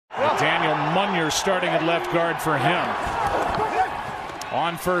Daniel Munyer starting at left guard for him.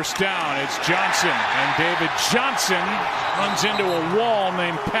 On first down, it's Johnson, and David Johnson runs into a wall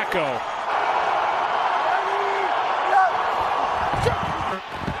named Pecco.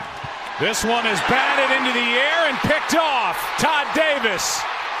 This one is batted into the air and picked off. Todd Davis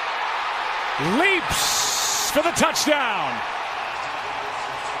leaps for the touchdown.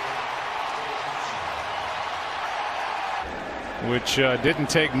 Which didn't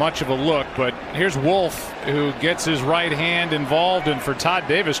take much of a look, but here's Wolf, who gets his right hand involved, and for Todd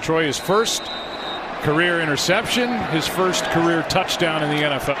Davis, Troy, his first career interception, his first career touchdown in the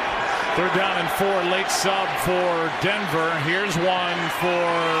NFL. 3rd down and 4, late sub for Denver. Here's one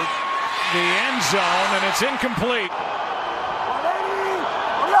for the end zone, and it's incomplete.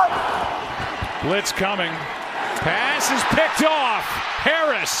 Blitz coming. Pass is picked off.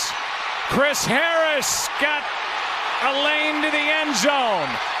 Harris. Chris Harris got a lane to the end zone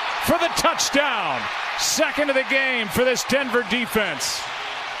for the touchdown. 2nd of the game for this Denver defense.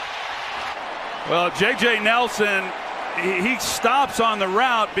 Well, J.J. Nelson, he stops on the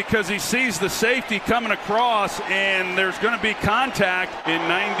route because he sees the safety coming across, and there's going to be contact in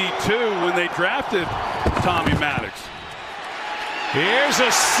 '92 when they drafted Tommy Maddox. Here's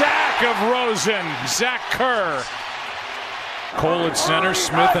a sack of Rosen. Zach Kerr. Cole at center,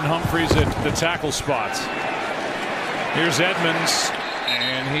 Smith and Humphreys at the tackle spots. Here's Edmonds,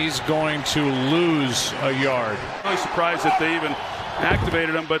 and he's going to lose a yard. I'm really surprised that they even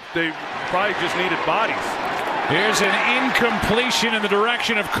activated him, but they probably just needed bodies. Here's an incompletion in the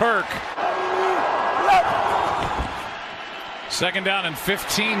direction of Kirk. 2nd down and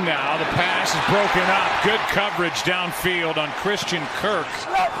 15 now. The pass is broken up. Good coverage downfield on Christian Kirk.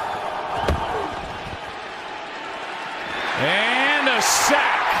 And a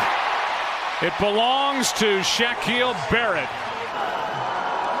sack. It belongs to Shaquille Barrett.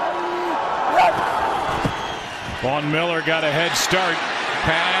 Von Miller got a head start.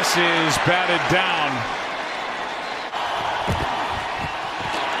 Pass is batted down.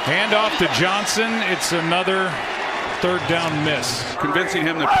 Hand off to Johnson. It's another 3rd down miss. Convincing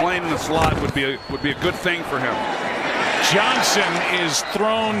him that playing in the slot would be a good thing for him. Johnson is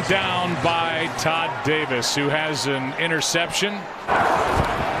thrown down by Todd Davis, who has an interception.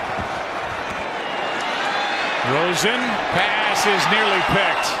 Rosen, pass is nearly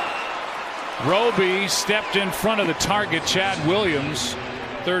picked. Roby stepped in front of the target, Chad Williams.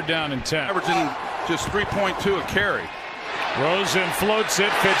 3rd down and 10. Averaging just 3.2 a carry. Rosen floats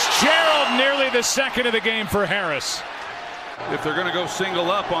it. Fitzgerald nearly the 2nd of the game for Harris. If they're going to go single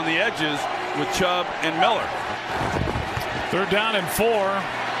up on the edges with Chubb and Miller. 3rd down and 4.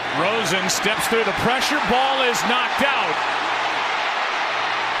 Rosen steps through the pressure. Ball is knocked out.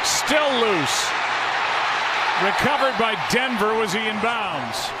 Still loose. Recovered by Denver. Was he in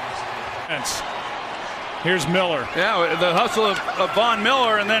bounds? Here's Miller. Yeah, the hustle of Von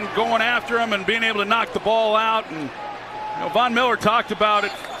Miller, and then going after him and being able to knock the ball out. And Von Miller talked about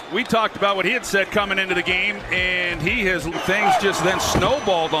it. We talked about what he had said coming into the game, and things just then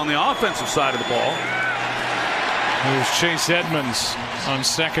snowballed on the offensive side of the ball. Here's Chase Edmonds on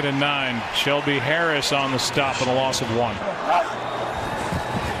 2nd and 9. Shelby Harris on the stop and a loss of 1.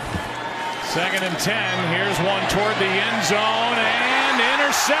 2nd and 10. Here's one toward the end zone and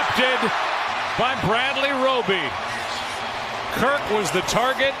intercepted by Bradley Roby. Kirk was the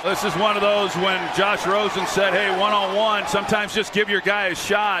target. This is one of those when Josh Rosen said, hey, one-on-one, sometimes just give your guy a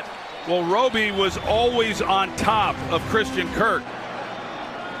shot. Well, Roby was always on top of Christian Kirk.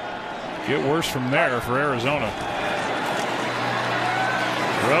 Get worse from there for Arizona.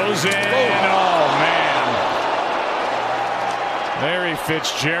 Rosen, oh man. Larry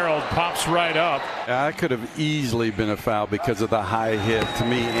Fitzgerald pops right up. That could have easily been a foul because of the high hit to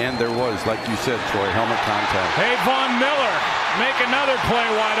me, and there was, like you said, Troy, helmet contact. Hey, Von Miller, make another play,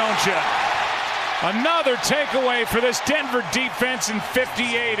 why don't you? Another takeaway for this Denver defense, and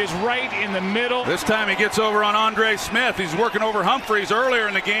 58 is right in the middle. This time he gets over on Andre Smith. He's working over Humphreys earlier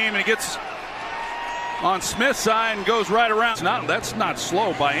in the game, and he gets on Smith's side and goes right around. That's not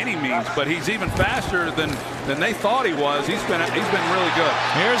slow by any means, but he's even faster than they thought he was. He's been really good.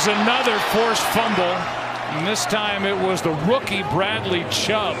 Here's another forced fumble, and this time it was the rookie Bradley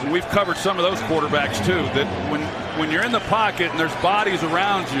Chubb. We've covered some of those quarterbacks too, that when you're in the pocket and there's bodies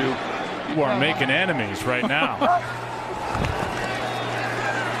around you, you are making enemies right now.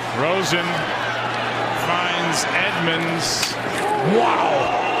 Rosen finds Edmonds.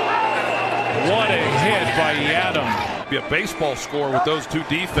 Wow. What a hit by Yadam. Be a baseball score with those two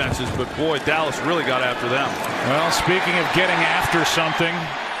defenses, but boy, Dallas really got after them. Well, speaking of getting after something,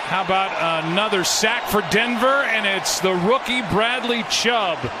 How about another sack for Denver, and it's the rookie Bradley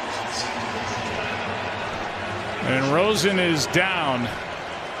Chubb. And Rosen is down.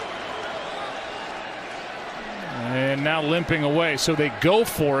 And now limping away. So they go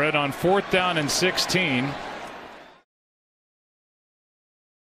for it on 4th down and 16.